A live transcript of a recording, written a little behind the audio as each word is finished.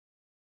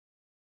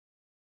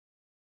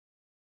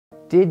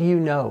Did you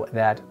know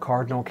that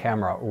Cardinal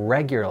Camera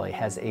regularly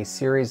has a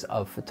series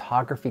of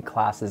photography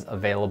classes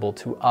available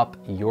to up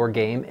your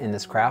game in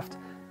this craft?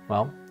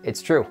 Well,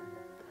 it's true.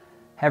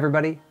 Hey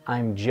everybody,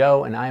 I'm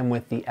Joe and I'm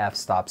with the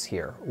F-Stops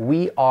here.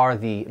 We are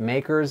the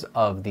makers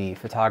of the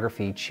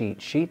photography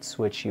cheat sheets,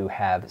 which you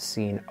have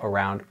seen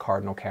around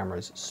Cardinal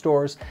Camera's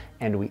stores,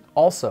 and we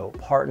also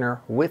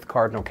partner with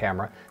Cardinal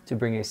Camera to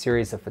bring a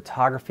series of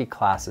photography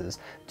classes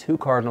to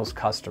Cardinal's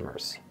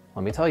customers.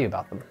 Let me tell you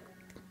about them.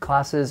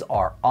 Classes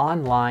are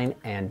online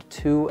and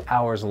 2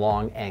 hours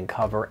long and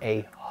cover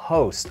a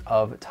host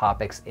of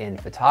topics in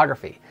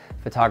photography.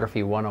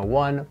 Photography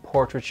 101,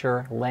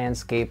 portraiture,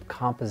 landscape,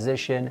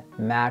 composition,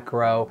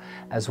 macro,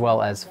 as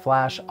well as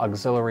flash,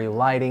 auxiliary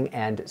lighting,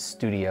 and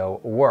studio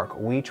work.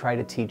 We try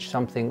to teach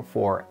something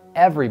for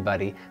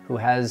everybody who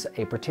has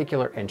a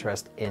particular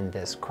interest in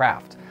this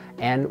craft.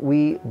 And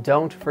we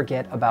don't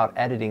forget about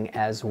editing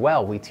as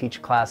well. We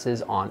teach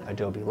classes on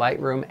Adobe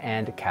Lightroom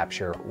and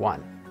Capture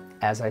One.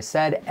 As I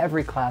said,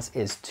 every class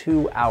is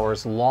 2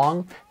 hours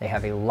long. They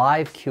have a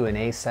live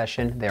Q&A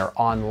session. They're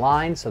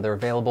online, so they're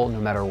available no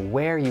matter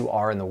where you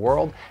are in the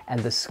world, and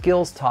the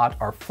skills taught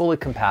are fully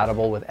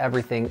compatible with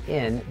everything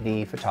in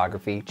the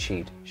photography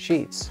cheat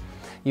sheets.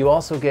 You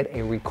also get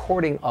a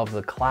recording of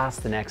the class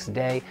the next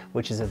day,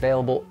 which is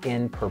available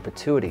in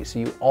perpetuity. So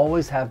you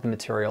always have the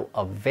material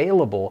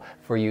available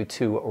for you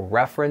to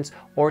reference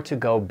or to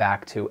go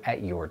back to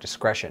at your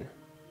discretion.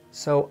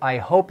 So I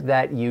hope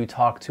that you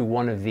talk to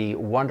one of the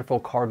wonderful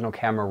Cardinal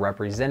Camera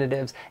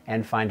representatives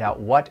and find out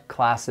what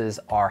classes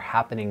are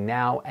happening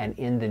now and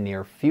in the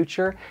near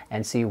future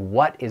and see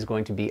what is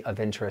going to be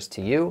of interest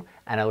to you.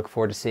 And I look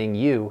forward to seeing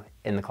you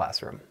in the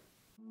classroom.